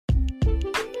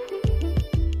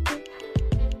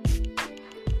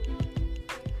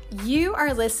You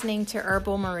are listening to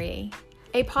Herbal Marie,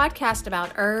 a podcast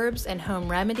about herbs and home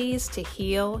remedies to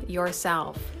heal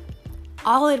yourself.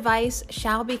 All advice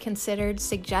shall be considered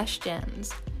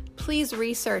suggestions. Please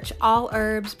research all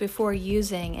herbs before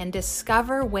using and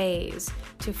discover ways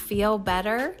to feel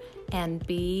better and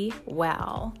be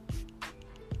well.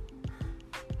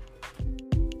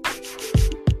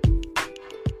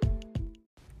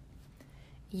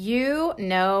 You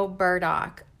know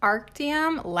burdock,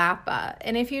 Arctium lapa,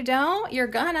 and if you don't, you're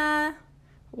gonna.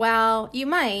 Well, you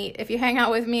might if you hang out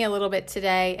with me a little bit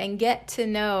today and get to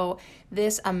know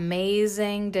this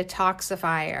amazing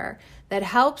detoxifier that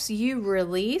helps you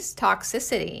release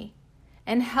toxicity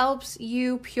and helps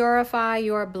you purify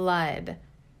your blood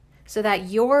so that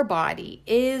your body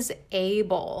is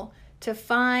able to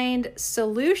find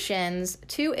solutions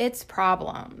to its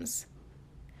problems.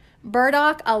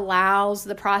 Burdock allows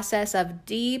the process of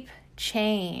deep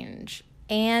change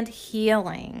and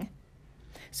healing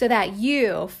so that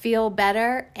you feel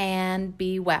better and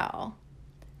be well.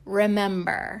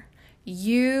 Remember,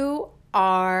 you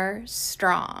are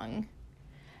strong.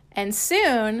 And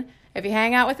soon, if you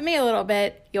hang out with me a little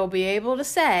bit, you'll be able to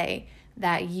say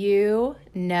that you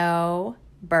know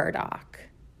burdock.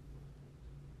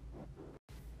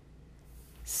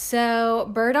 So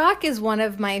burdock is one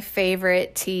of my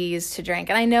favorite teas to drink.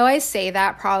 And I know I say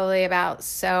that probably about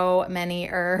so many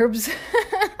herbs,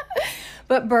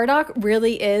 but burdock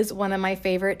really is one of my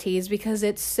favorite teas because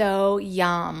it's so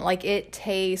yum. Like, it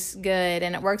tastes good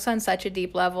and it works on such a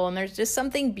deep level. And there's just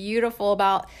something beautiful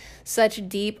about such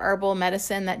deep herbal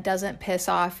medicine that doesn't piss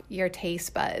off your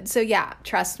taste buds. So yeah,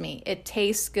 trust me, it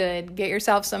tastes good. Get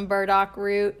yourself some burdock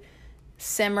root,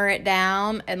 simmer it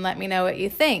down, and let me know what you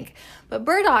think. But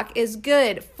burdock is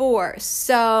good for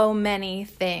so many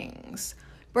things.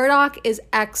 Burdock is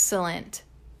excellent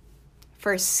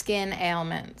for skin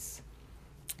ailments,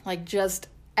 like just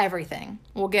everything.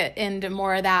 We'll get into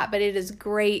more of that, but it is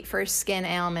great for skin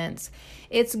ailments.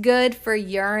 It's good for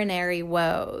urinary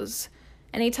woes,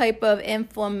 any type of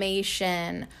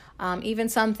inflammation, even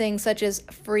something such as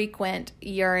frequent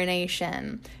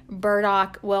urination.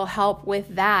 Burdock will help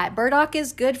with that. Burdock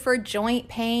is good for joint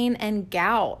pain and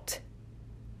gout.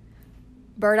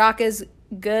 Burdock is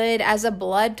good as a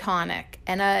blood tonic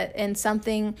and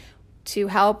something to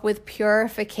help with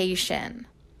purification.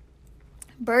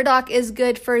 Burdock is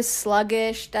good for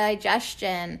sluggish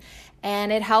digestion,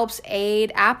 and it helps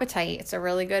aid appetite. It's a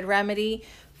really good remedy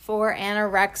for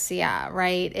anorexia,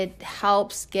 right? It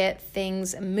helps get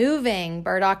things moving.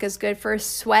 Burdock is good for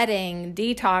sweating,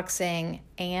 detoxing,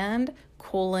 and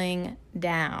cooling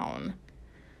down.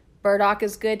 Burdock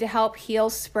is good to help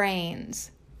heal sprains.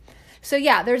 So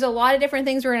yeah, there's a lot of different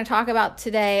things we're going to talk about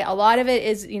today. A lot of it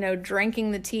is,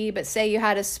 drinking the tea, but say you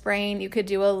had a sprain, you could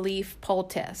do a leaf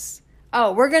poultice.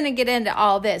 Oh, we're going to get into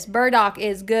all this. Burdock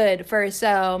is good for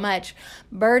so much.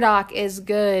 Burdock is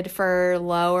good for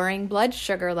lowering blood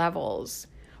sugar levels,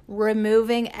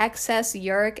 removing excess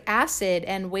uric acid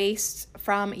and waste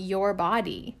from your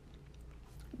body.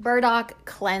 Burdock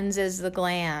cleanses the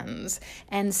glands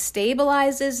and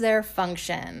stabilizes their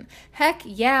function. Heck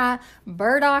yeah,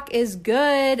 burdock is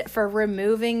good for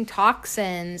removing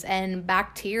toxins and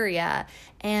bacteria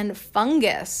and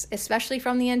fungus, especially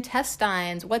from the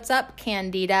intestines. What's up,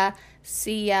 Candida?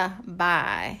 See ya,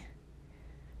 bye.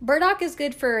 Burdock is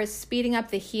good for speeding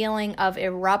up the healing of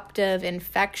eruptive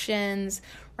infections,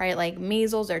 right? Like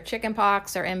measles or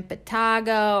chickenpox or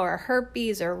impetigo or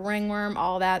herpes or ringworm,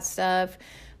 all that stuff.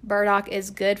 Burdock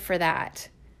is good for that.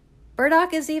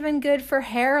 Burdock is even good for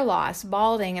hair loss,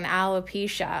 balding, and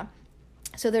alopecia.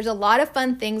 So there's a lot of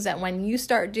fun things that when you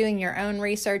start doing your own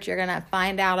research, you're going to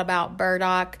find out about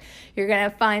burdock. You're going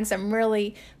to find some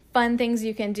really fun things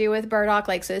you can do with burdock.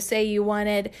 Like, so say you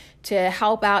wanted to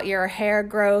help out your hair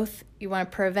growth, you want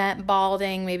to prevent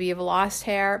balding, maybe you've lost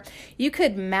hair, you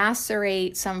could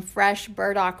macerate some fresh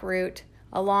burdock root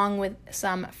along with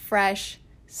some fresh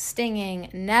stinging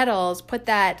nettles, put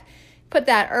that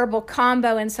herbal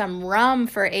combo in some rum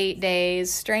for 8 days,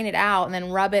 strain it out, and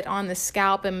then rub it on the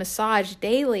scalp and massage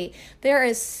daily. There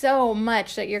is so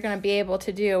much that you're going to be able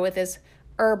to do with this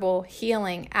herbal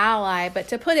healing ally. But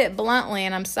to put it bluntly,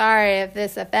 and I'm sorry if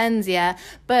this offends you,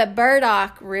 but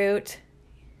burdock root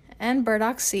and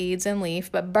burdock seeds and leaf,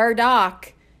 but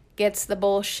burdock gets the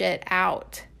bullshit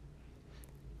out.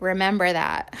 Remember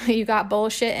that. You got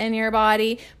bullshit in your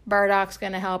body, burdock's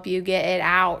going to help you get it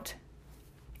out.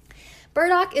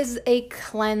 Burdock is a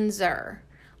cleanser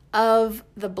of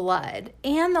the blood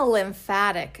and the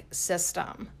lymphatic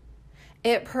system.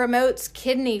 It promotes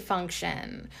kidney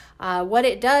function. What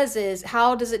it does is,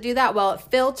 how does it do that? Well, it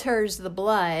filters the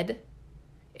blood.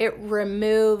 it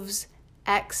removes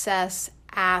excess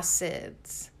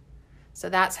acids. So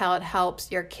that's how it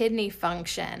helps your kidney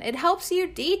function. It helps you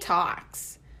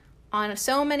detox on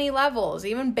so many levels,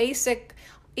 even basic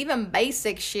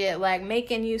shit like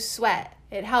making you sweat.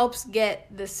 It helps get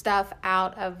the stuff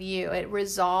out of you. It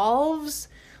resolves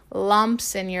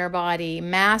lumps in your body,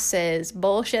 masses,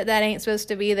 bullshit that ain't supposed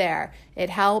to be there. It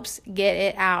helps get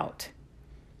it out.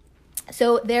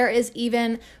 So there is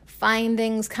even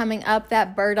findings coming up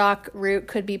that burdock root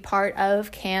could be part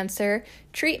of cancer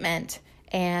treatment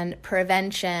and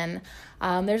prevention.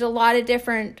 There's a lot of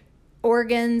different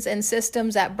organs and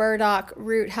systems that burdock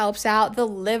root helps out. The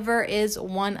liver is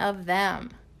one of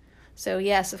them. So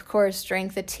yes, of course,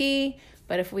 drink the tea,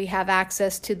 but if we have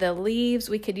access to the leaves,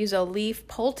 we could use a leaf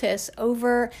poultice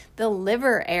over the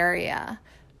liver area,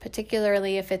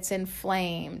 particularly if it's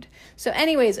inflamed. So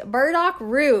anyways, burdock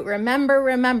root,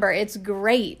 remember, it's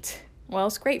great. Well,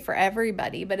 it's great for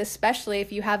everybody, but especially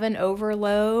if you have an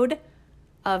overload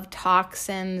of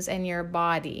toxins in your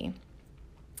body,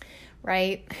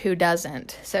 right? Who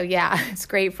doesn't? So yeah, it's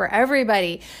great for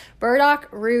everybody. Burdock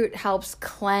root helps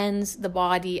cleanse the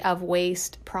body of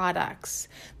waste products.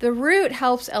 The root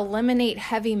helps eliminate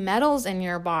heavy metals in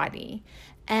your body.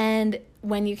 And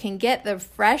when you can get the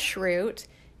fresh root,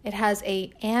 it has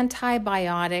an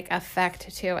antibiotic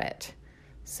effect to it.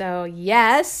 So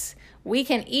yes, we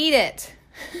can eat it.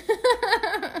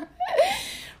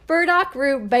 Burdock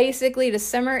root, basically, to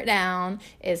simmer it down,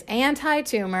 is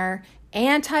anti-tumor,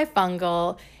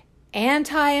 antifungal,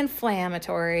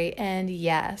 anti-inflammatory, and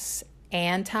yes,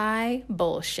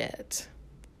 anti-bullshit.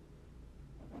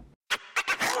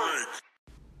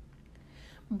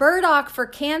 Burdock for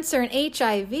cancer and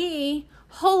HIV?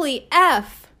 Holy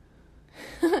F!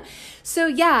 So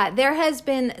yeah, there has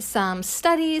been some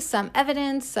studies, some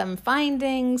evidence, some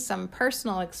findings, some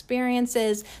personal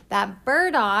experiences that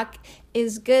burdock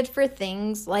is good for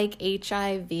things like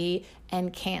HIV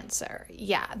and cancer.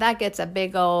 Yeah, that gets a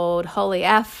big old holy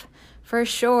F for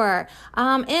sure.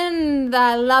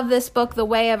 I love this book, The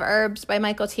Way of Herbs by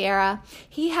Michael Tierra.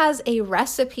 He has a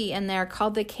recipe in there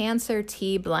called the Cancer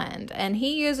Tea Blend, and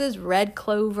he uses red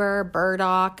clover,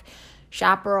 burdock,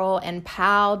 chaparral, and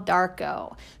pau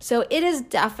d'arco. So it is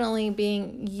definitely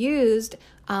being used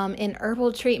in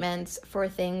herbal treatments for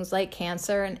things like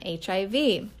cancer and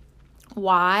HIV.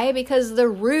 Why? Because the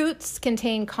roots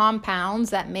contain compounds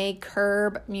that may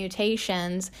curb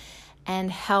mutations and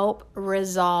help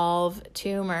resolve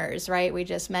tumors, right? We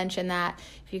just mentioned that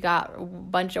if you got a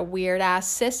bunch of weird ass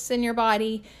cysts in your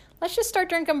body, let's just start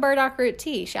drinking burdock root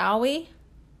tea, shall we?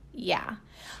 Yeah.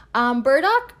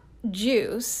 Burdock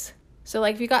juice. So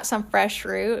like if you got some fresh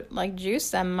root, like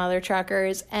juice them mother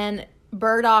truckers, and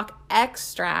burdock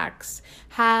extracts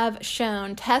have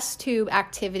shown test tube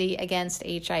activity against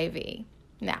HIV.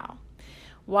 Now,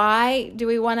 why do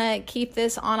we want to keep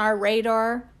this on our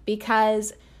radar?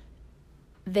 Because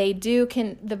the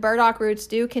burdock roots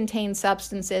do contain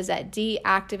substances that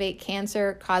deactivate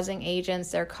cancer-causing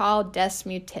agents. They're called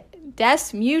desmutagens.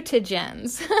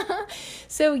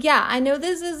 So yeah, I know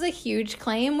this is a huge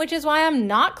claim, which is why I'm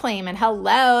not claiming.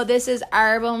 Hello, this is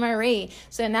Herbal Marie.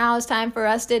 So now it's time for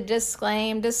us to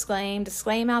disclaim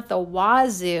out the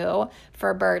wazoo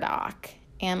for burdock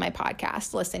and my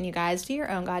podcast. Listen, you guys, do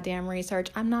your own goddamn research.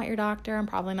 I'm not your doctor. I'm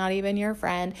probably not even your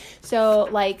friend. So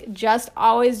just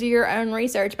always do your own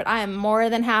research, but I am more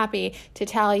than happy to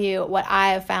tell you what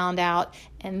I have found out.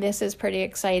 And this is pretty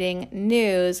exciting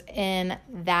news in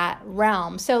that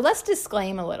realm. So let's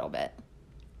disclaim a little bit.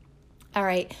 All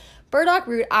right. Burdock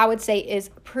root, I would say, is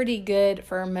pretty good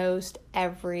for most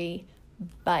everybody.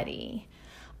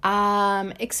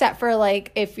 Except for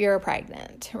if you're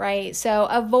pregnant, right? So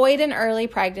avoid an early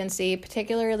pregnancy,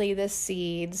 particularly the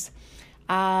seeds.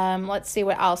 Let's see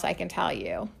what else I can tell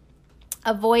you.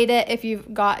 Avoid it if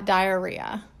you've got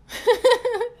diarrhea.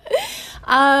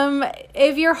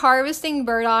 If you're harvesting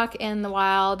burdock in the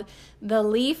wild, the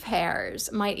leaf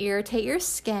hairs might irritate your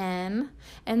skin.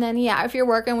 And then, if you're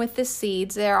working with the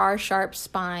seeds, there are sharp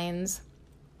spines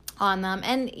on them.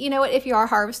 And you know what, if you are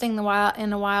harvesting in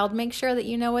the wild, make sure that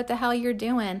you know what the hell you're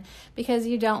doing, because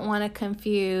you don't want to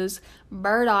confuse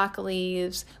burdock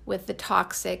leaves with the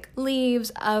toxic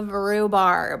leaves of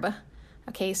rhubarb.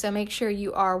 Okay, so make sure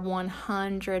you are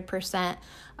 100%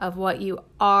 of what you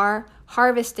are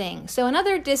harvesting. So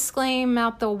another disclaim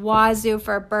out the wazoo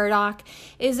for burdock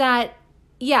is that,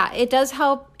 it does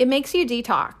help. It makes you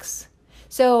detox.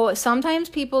 So sometimes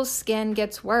people's skin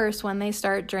gets worse when they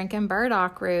start drinking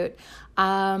burdock root.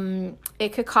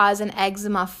 It could cause an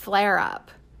eczema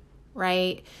flare-up.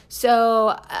 right?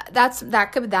 So that's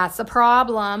the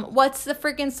problem. What's the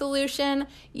freaking solution?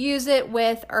 Use it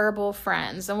with herbal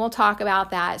friends, and we'll talk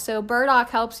about that. So burdock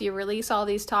helps you release all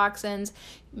these toxins.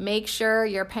 Make sure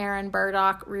you're pairing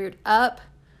burdock root up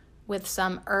with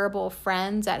some herbal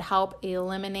friends that help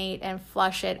eliminate and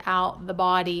flush it out the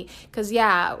body. Because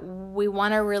we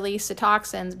want to release the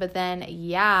toxins, but then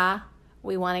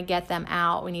we want to get them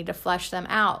out. We need to flush them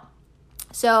out.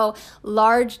 So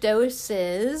large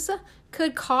doses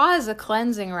could cause a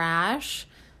cleansing rash.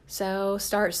 So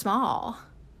start small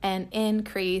and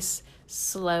increase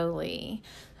slowly.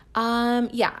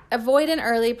 Avoid an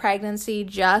early pregnancy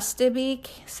just to be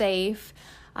safe.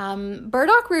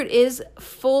 Burdock root is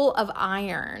full of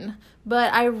iron,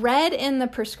 but I read in the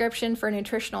prescription for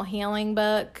nutritional healing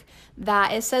book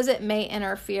that it says it may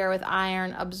interfere with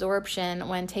iron absorption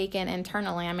when taken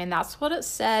internally. I mean, that's what it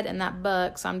said in that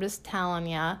book, so I'm just telling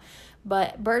you.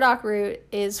 But burdock root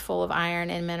is full of iron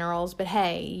and minerals, but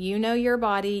hey, you know your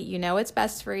body, you know what's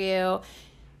best for you.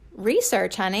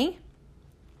 Research, honey.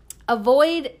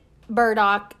 Avoid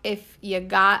burdock if you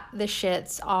got the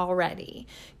shits already,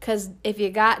 because if you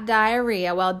got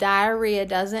diarrhea, diarrhea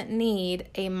doesn't need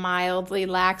a mildly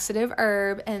laxative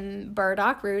herb, and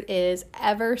burdock root is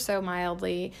ever so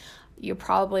mildly. You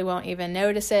probably won't even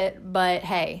notice it, but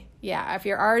hey, if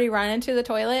you're already running to the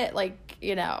toilet,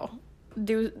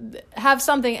 have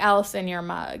something else in your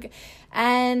mug.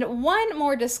 And one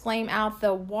more disclaimer out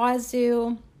the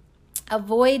wazoo: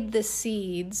 avoid the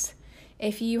seeds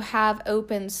if you have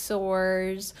open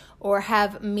sores or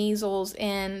have measles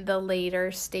in the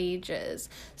later stages.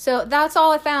 So that's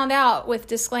all I found out with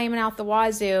disclaiming out the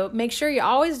wazoo. Make sure you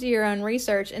always do your own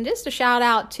research. And just a shout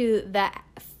out to the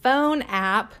phone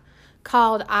app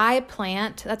called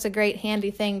iPlant. That's a great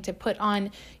handy thing to put on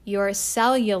your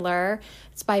cellular.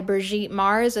 It's by Brigitte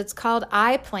Mars. It's called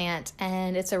iPlant,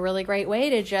 and it's a really great way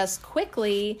to just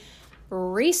quickly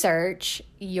research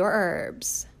your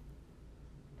herbs.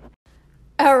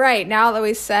 All right, now that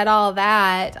we said all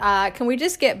that, can we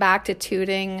just get back to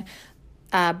tooting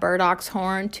burdock's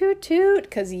horn? Toot toot,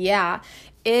 because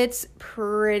it's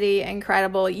pretty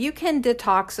incredible. You can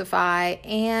detoxify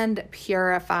and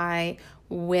purify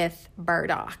with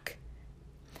burdock.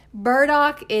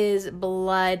 Burdock is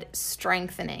blood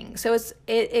strengthening. So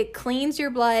it cleans your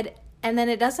blood, and then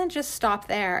it doesn't just stop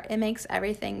there. It makes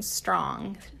everything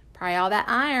strong. Probably all that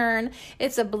iron.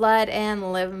 It's a blood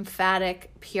and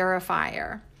lymphatic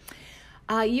purifier.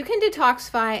 You can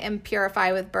detoxify and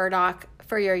purify with burdock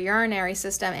for your urinary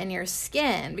system and your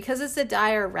skin because it's a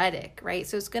diuretic, right?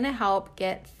 So it's going to help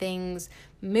get things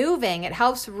moving. It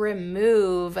helps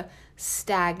remove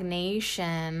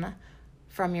stagnation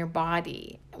from your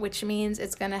body, which means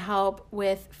it's going to help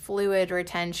with fluid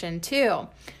retention too.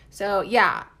 So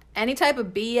any type of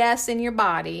BS in your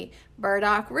body,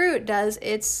 burdock root does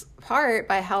its part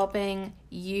by helping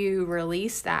you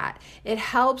release that. It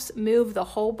helps move the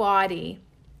whole body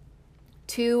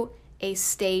to a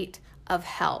state of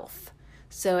health.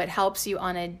 So it helps you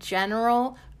on a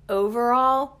general,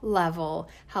 overall level,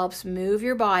 helps move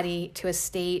your body to a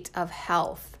state of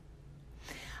health.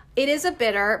 It is a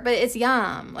bitter, but it's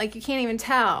yum. You can't even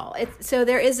tell. So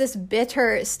there is this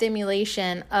bitter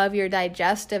stimulation of your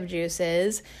digestive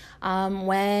juices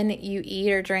when you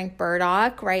eat or drink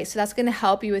burdock, right? So that's going to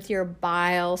help you with your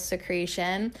bile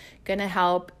secretion, going to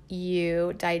help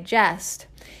you digest.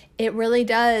 It really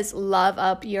does love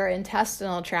up your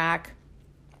intestinal tract.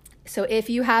 So if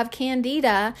you have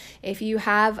candida, if you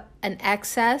have an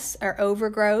excess or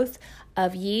overgrowth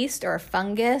of yeast or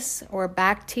fungus or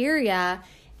bacteria,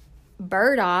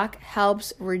 burdock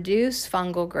helps reduce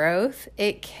fungal growth.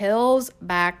 It kills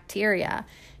bacteria.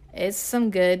 It's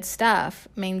some good stuff.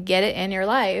 I mean, get it in your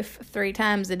life 3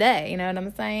 times a day. You know what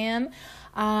I'm saying?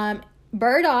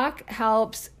 Burdock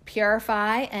helps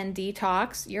purify and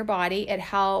detox your body. It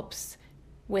helps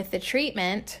with the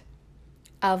treatment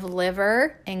of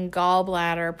liver and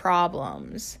gallbladder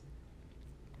problems.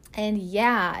 And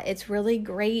it's really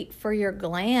great for your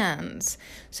glands.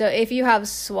 So if you have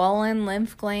swollen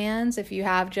lymph glands, if you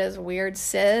have just weird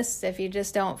cysts, if you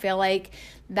just don't feel like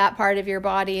that part of your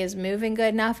body is moving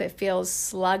good enough, it feels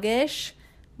sluggish,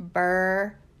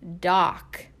 burdock.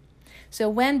 So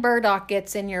when burdock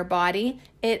gets in your body,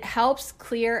 it helps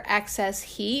clear excess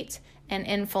heat and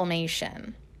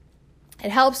inflammation.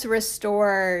 It helps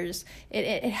restores,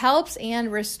 it helps and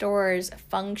restores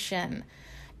function.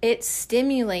 It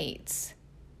stimulates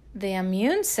the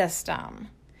immune system.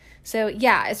 So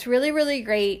it's really, really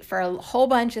great for a whole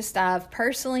bunch of stuff.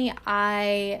 Personally,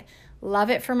 I love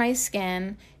it for my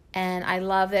skin, and I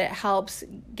love that it helps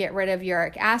get rid of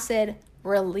uric acid,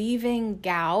 relieving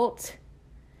gout,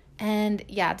 And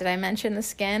yeah, did I mention the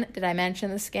skin? Did I mention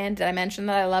the skin? Did I mention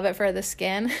that I love it for the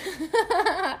skin?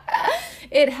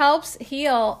 It helps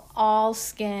heal all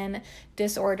skin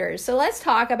disorders. So let's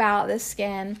talk about the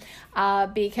skin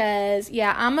because,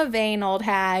 yeah, I'm a vain old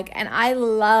hag and I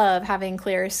love having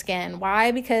clear skin.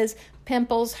 Why? Because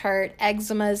pimples hurt,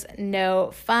 eczema's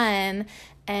no fun,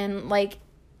 and like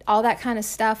all that kind of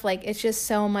stuff. Like, it's just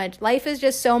so much, life is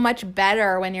just so much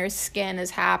better when your skin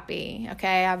is happy.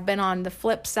 Okay, I've been on the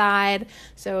flip side.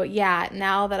 So yeah,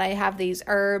 now that I have these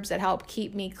herbs that help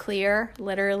keep me clear,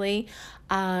 literally,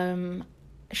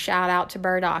 shout out to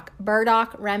Burdock.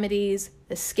 Burdock remedies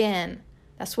the skin.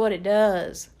 That's what it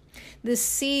does. The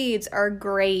seeds are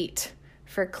great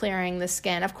for clearing the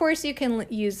skin. Of course, you can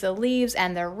use the leaves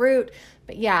and the root,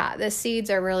 but yeah, the seeds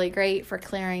are really great for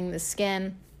clearing the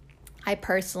skin. I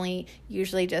personally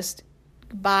usually just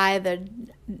buy the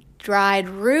dried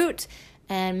root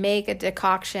and make a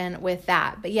decoction with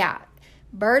that. But yeah,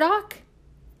 burdock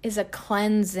is a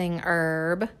cleansing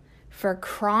herb for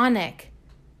chronic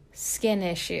skin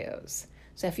issues.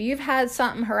 So if you've had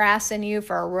something harassing you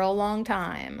for a real long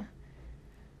time,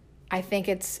 I think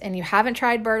and you haven't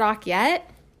tried burdock yet,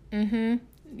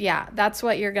 yeah, that's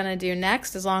what you're going to do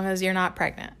next, as long as you're not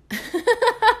pregnant.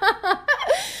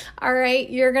 All right,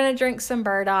 you're going to drink some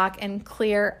burdock and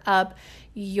clear up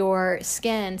your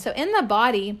skin. So in the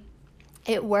body,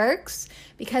 it works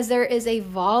because there is a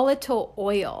volatile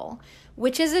oil,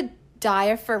 which is a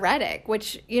diaphoretic,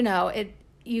 which,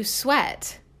 you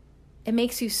sweat. It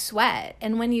makes you sweat.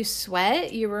 And when you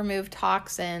sweat, you remove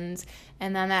toxins,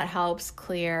 and then that helps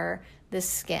clear the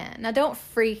skin. Now, don't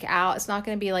freak out. It's not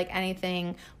going to be like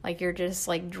anything like you're just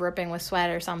like dripping with sweat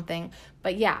or something.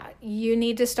 But yeah, you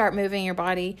need to start moving your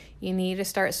body. You need to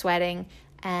start sweating.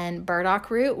 And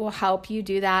burdock root will help you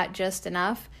do that just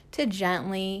enough to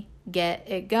gently get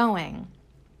it going.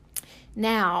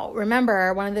 Now,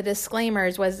 remember, one of the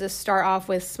disclaimers was to start off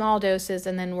with small doses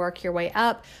and then work your way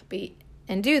up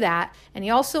and do that. And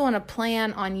you also want to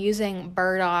plan on using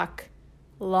burdock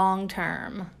long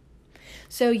term.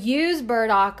 So use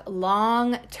burdock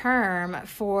long term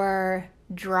for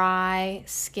dry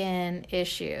skin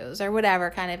issues or whatever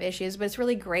kind of issues, but it's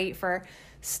really great for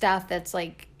stuff that's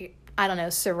like,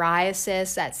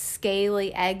 psoriasis, that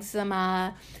scaly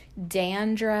eczema,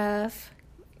 dandruff.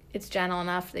 It's gentle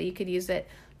enough that you could use it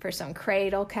for some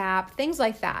cradle cap, things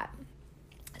like that.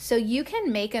 So you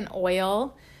can make an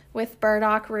oil with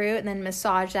burdock root and then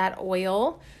massage that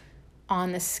oil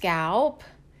on the scalp.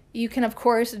 You can, of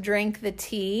course, drink the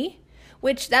tea,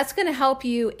 which that's going to help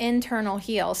you internal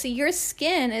heal. See, your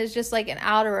skin is just like an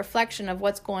outer reflection of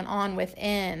what's going on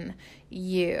within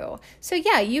you. So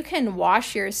yeah, you can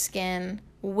wash your skin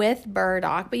with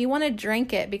burdock, but you want to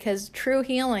drink it because true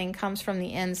healing comes from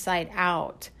the inside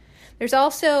out. There's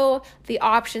also the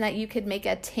option that you could make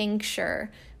a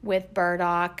tincture with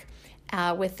burdock,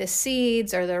 with the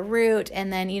seeds or the root,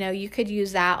 and then, you could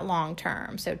use that long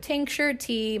term. So tincture,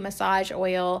 tea, massage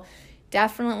oil,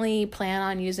 definitely plan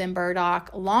on using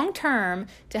burdock long term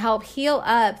to help heal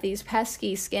up these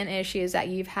pesky skin issues that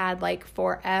you've had like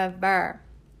forever.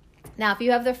 Now, if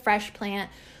you have the fresh plant,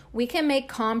 we can make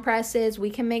compresses, we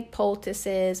can make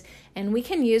poultices, and we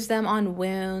can use them on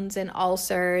wounds and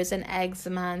ulcers and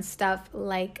eczema and stuff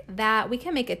like that. We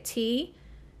can make a tea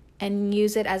and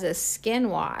use it as a skin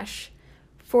wash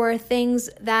for things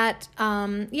that,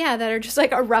 that are just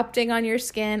like erupting on your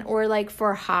skin, or like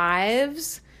for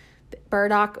hives.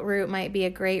 Burdock root might be a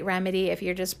great remedy if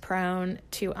you're just prone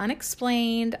to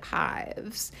unexplained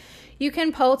hives. You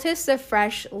can poultice the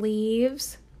fresh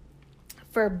leaves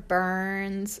for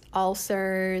burns,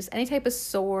 ulcers, any type of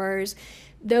sores.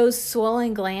 Those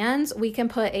swollen glands, we can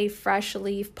put a fresh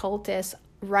leaf poultice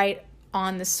right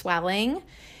on the swelling.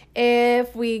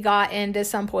 If we got into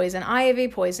some poison ivy,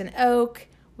 poison oak,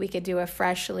 we could do a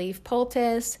fresh leaf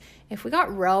poultice. If we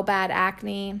got real bad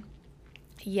acne,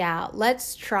 yeah,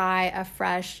 let's try a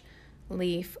fresh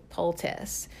leaf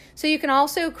poultice. So you can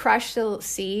also crush the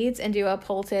seeds and do a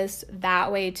poultice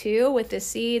that way too. With the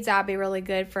seeds, that'd be really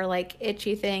good for like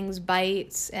itchy things,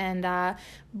 bites, and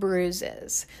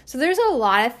bruises. So there's a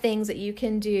lot of things that you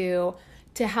can do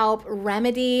to help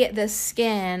remedy the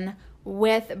skin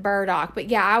with burdock. But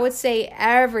yeah, I would say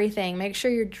everything. Make sure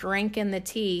you're drinking the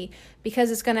tea because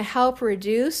it's going to help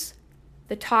reduce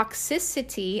the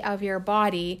toxicity of your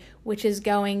body, which is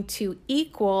going to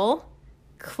equal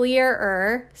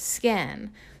clearer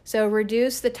skin. So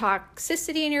reduce the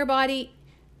toxicity in your body,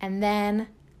 and then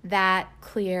that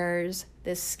clears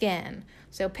the skin.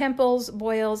 So pimples,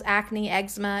 boils, acne,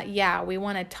 eczema, yeah, we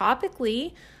want to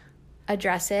topically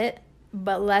address it,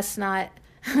 but let's not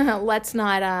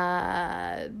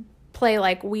play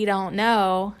like we don't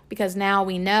know, because now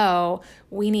we know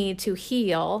we need to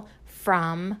heal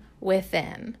from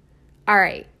within. All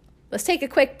right, let's take a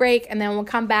quick break, and then we'll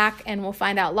come back and we'll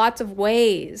find out lots of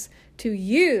ways to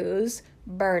use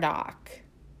burdock.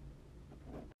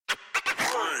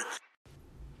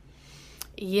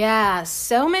 Yeah,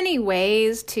 so many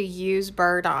ways to use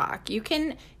burdock. You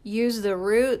can use the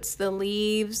roots, the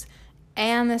leaves,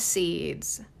 and the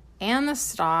seeds, and the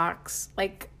stalks.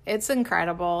 Like, it's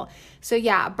incredible. So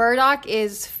yeah, burdock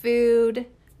is food.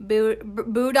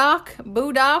 Burdock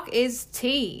is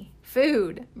tea.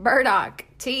 Food. Burdock.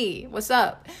 Tea. What's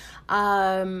up?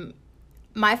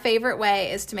 My favorite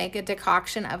way is to make a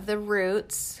decoction of the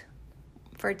roots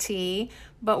for tea,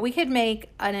 but we could make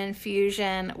an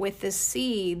infusion with the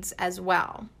seeds as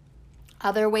well.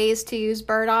 Other ways to use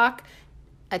burdock: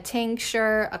 a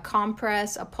tincture, a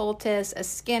compress, a poultice, a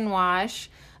skin wash,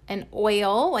 an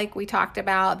oil, like we talked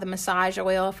about, the massage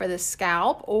oil for the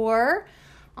scalp, or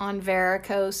on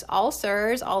varicose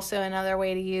ulcers, also another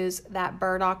way to use that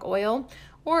burdock oil.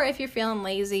 Or if you're feeling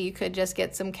lazy, you could just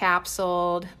get some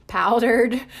capsuled,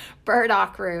 powdered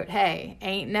burdock root. Hey,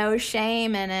 ain't no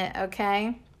shame in it,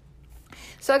 okay?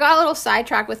 So I got a little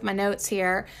sidetracked with my notes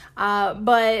here,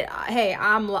 but hey,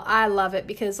 I love it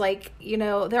because, like, you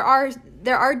know, there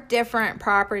are different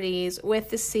properties with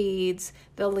the seeds,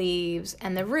 the leaves,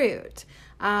 and the root.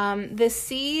 The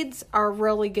seeds are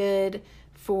really good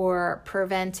for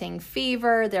preventing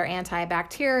fever. They're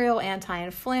antibacterial,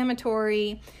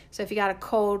 anti-inflammatory. So if you got a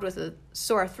cold with a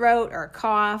sore throat or a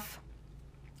cough,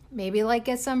 maybe like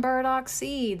get some burdock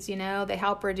seeds, you know, they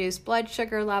help reduce blood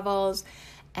sugar levels.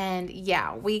 And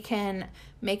yeah, we can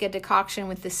make a decoction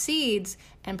with the seeds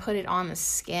and put it on the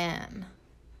skin.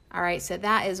 All right, so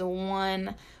that is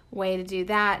one way to do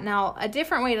that. Now, a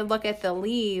different way to look at the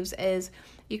leaves is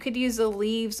you could use the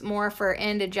leaves more for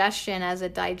indigestion as a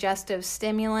digestive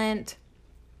stimulant.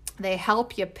 They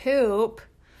help you poop,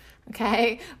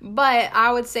 okay? But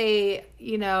I would say,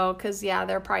 you know, because yeah,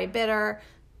 they're probably bitter.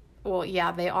 Well,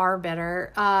 yeah, they are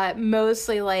bitter.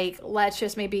 Mostly, like, let's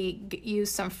just maybe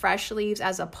use some fresh leaves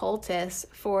as a poultice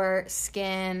for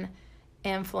skin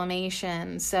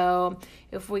inflammation. So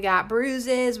if we got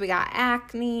bruises, we got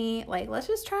acne, like, let's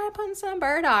just try putting some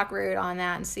burdock root on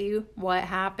that and see what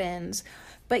happens.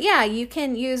 But yeah, you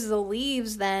can use the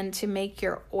leaves then to make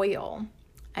your oil.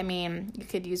 I mean, you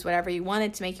could use whatever you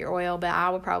wanted to make your oil, but I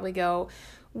would probably go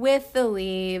with the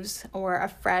leaves or a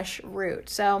fresh root.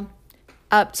 So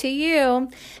up to you.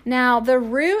 Now, the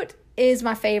root is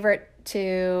my favorite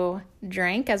to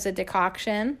drink as a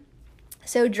decoction.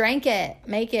 So drink it,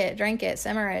 make it, drink it,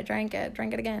 simmer it, drink it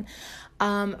again,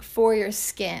 for your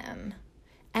skin.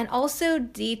 And also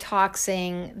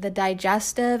detoxing the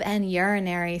digestive and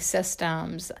urinary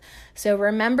systems. So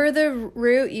remember the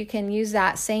root, you can use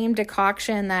that same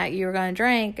decoction that you're going to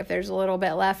drink. If there's a little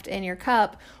bit left in your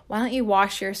cup, why don't you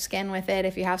wash your skin with it?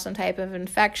 If you have some type of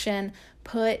infection,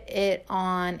 put it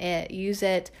on it. Use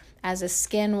it as a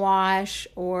skin wash,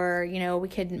 or, you know, we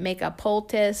could make a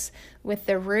poultice with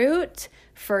the root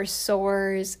for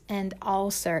sores and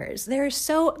ulcers. There are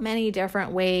so many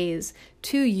different ways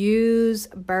to use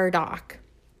burdock.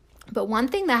 But one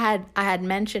thing that I had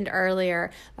mentioned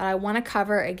earlier that I want to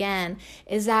cover again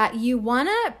is that you want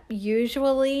to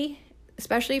usually,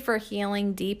 especially for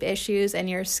healing deep issues in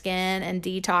your skin and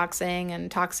detoxing and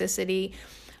toxicity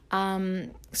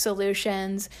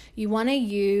solutions, you want to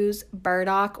use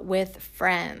burdock with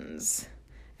friends.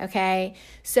 Okay,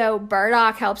 so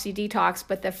burdock helps you detox,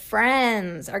 but the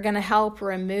friends are going to help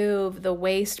remove the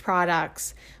waste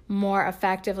products more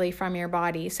effectively from your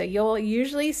body. So you'll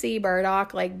usually see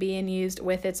burdock like being used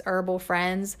with its herbal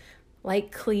friends,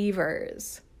 like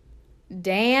cleavers,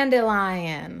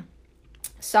 dandelion,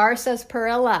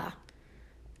 sarsaparilla,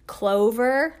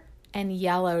 clover, and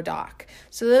yellow dock.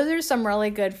 So those are some really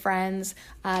good friends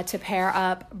to pair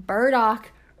up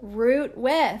burdock root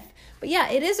with. But yeah,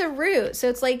 it is a root. So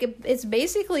it's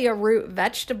basically a root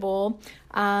vegetable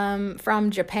from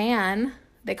Japan.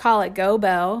 They call it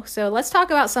gobo. So let's talk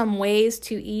about some ways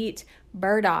to eat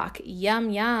burdock. Yum,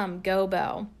 yum,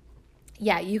 gobo.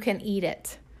 Yeah, you can eat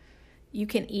it. You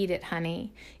can eat it,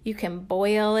 honey. You can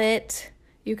boil it.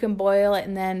 You can boil it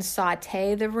and then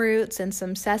saute the roots in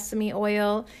some sesame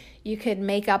oil. You could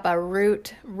make up a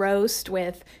root roast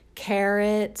with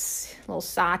carrots, a little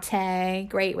saute,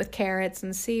 great with carrots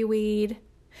and seaweed.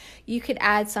 You could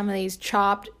add some of these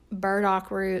chopped burdock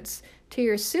roots to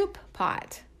your soup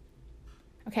pot.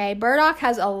 Okay, burdock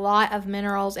has a lot of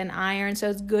minerals and iron, so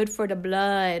it's good for the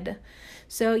blood.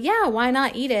 So yeah, why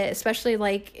not eat it? Especially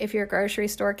like if your grocery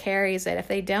store carries it. If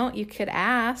they don't, you could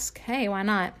ask, hey, why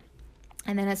not?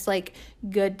 and then it's like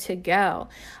good to go.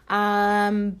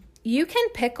 You can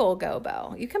pickle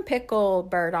gobo. You can pickle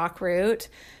burdock root.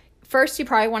 First, you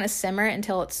probably want to simmer it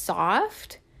until it's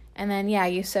soft. And then,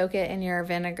 you soak it in your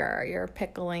vinegar, your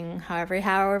pickling, however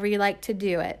you like to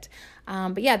do it.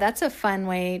 But that's a fun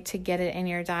way to get it in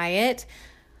your diet.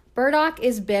 Burdock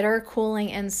is bitter,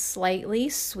 cooling, and slightly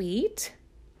sweet.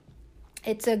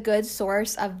 It's a good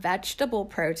source of vegetable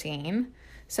protein.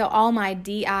 So all my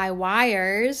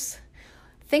DIYers,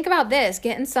 think about this,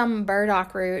 getting some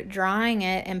burdock root, drying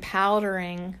it, and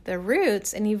powdering the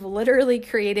roots, and you've literally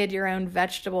created your own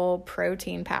vegetable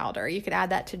protein powder. You could add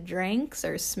that to drinks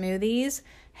or smoothies.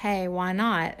 Hey, why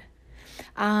not?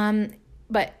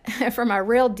 But for my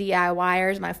real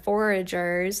DIYers, my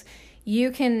foragers,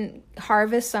 you can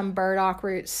harvest some burdock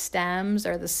root stems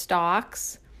or the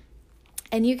stalks,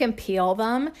 and you can peel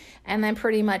them and then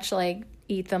pretty much like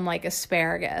eat them like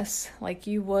asparagus, like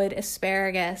you would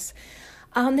asparagus.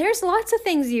 There's lots of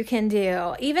things you can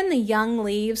do. Even the young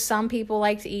leaves, some people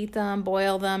like to eat them,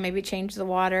 boil them, maybe change the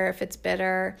water if it's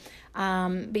bitter.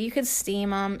 But you could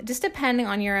steam them, just depending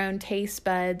on your own taste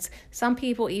buds. Some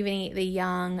people even eat the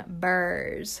young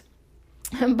burrs.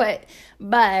 but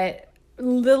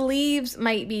the leaves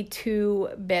might be too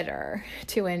bitter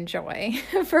to enjoy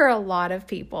for a lot of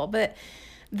people. But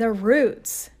the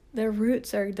roots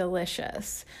are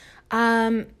delicious.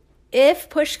 If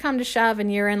push come to shove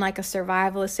and you're in like a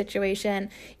survivalist situation,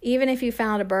 even if you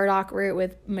found a burdock root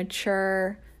with a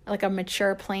mature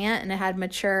plant and it had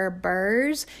mature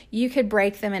burrs, you could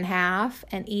break them in half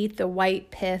and eat the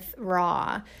white pith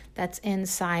raw that's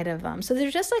inside of them. So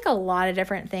there's just like a lot of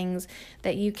different things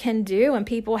that you can do and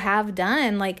people have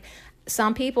done. Like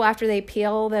some people, after they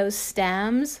peel those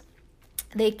stems,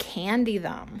 they candy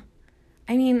them.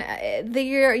 I mean,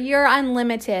 you're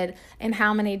unlimited in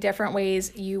how many different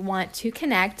ways you want to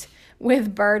connect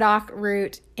with burdock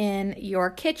root in your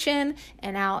kitchen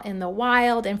and out in the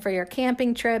wild and for your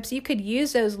camping trips. You could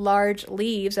use those large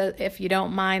leaves, if you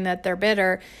don't mind that they're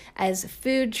bitter, as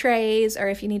food trays, or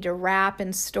if you need to wrap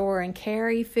and store and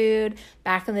carry food.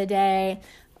 Back in the day,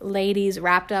 ladies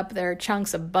wrapped up their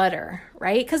chunks of butter,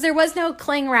 right? Because there was no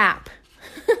cling wrap.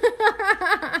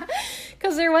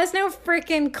 Because there was no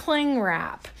freaking cling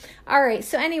wrap. All right,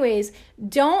 so anyways,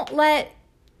 don't let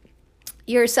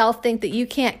yourself think that you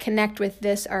can't connect with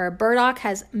this herb. Burdock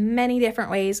has many different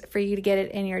ways for you to get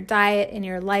it in your diet, in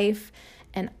your life,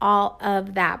 and all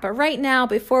of that. But right now,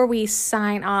 before we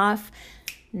sign off,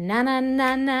 we're going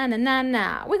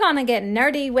to get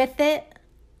nerdy with it.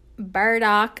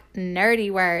 Burdock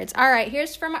nerdy words. All right,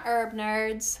 here's for my herb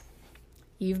nerds.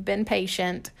 You've been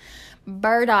patient.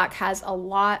 Burdock has a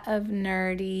lot of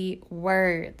nerdy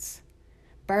words.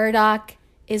 Burdock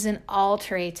is an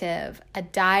alterative, a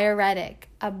diuretic,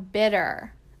 a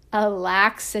bitter, a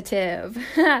laxative.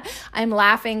 I'm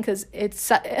laughing because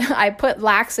I put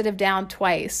laxative down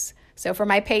twice. So for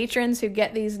my patrons who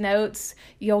get these notes,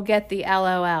 you'll get the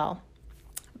LOL.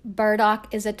 Burdock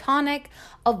is a tonic,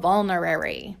 a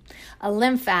vulnerary, a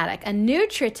lymphatic, a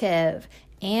nutritive,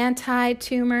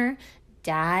 anti-tumor,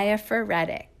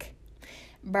 diaphoretic.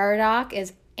 Burdock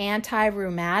is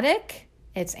anti-rheumatic,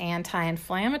 it's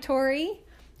anti-inflammatory,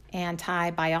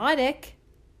 antibiotic,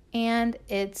 and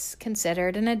it's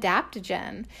considered an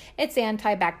adaptogen. It's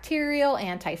antibacterial,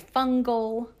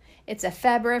 antifungal, it's a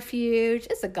febrifuge,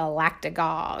 it's a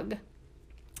galactagogue.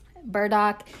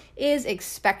 Burdock is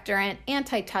expectorant,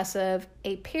 antitussive,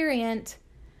 aperient,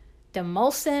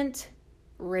 demulcent,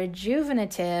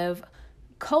 rejuvenative,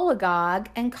 cholagogue,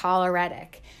 and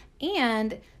choleretic.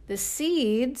 And the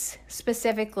seeds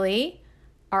specifically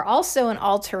are also an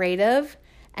alterative,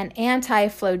 an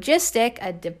antiphlogistic,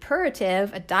 a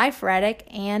depurative, a diaphoretic,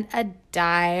 and a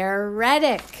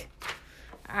diuretic.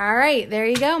 All right, there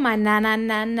you go, my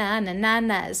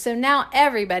na. So now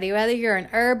everybody, whether you're an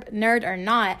herb nerd or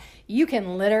not, you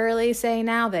can literally say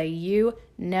now that you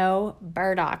know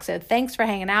burdock. So thanks for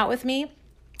hanging out with me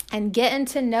and getting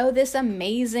to know this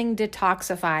amazing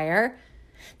detoxifier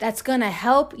that's going to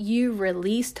help you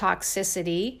release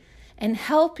toxicity and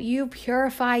help you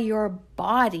purify your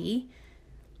body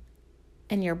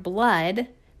and your blood,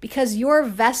 because your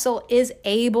vessel is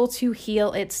able to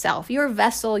heal itself. Your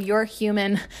vessel, your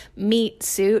human meat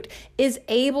suit, is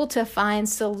able to find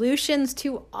solutions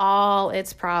to all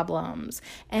its problems.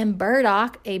 And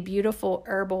burdock, a beautiful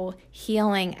herbal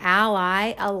healing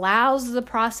ally, allows the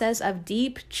process of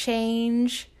deep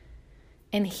change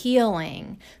and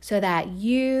healing so that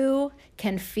you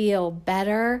can feel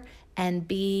better and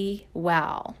be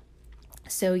well.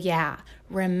 So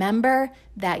remember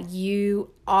that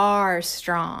you are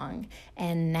strong.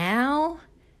 And now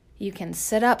you can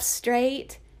sit up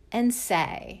straight and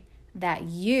say that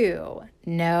you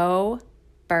know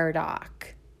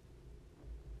Burdock.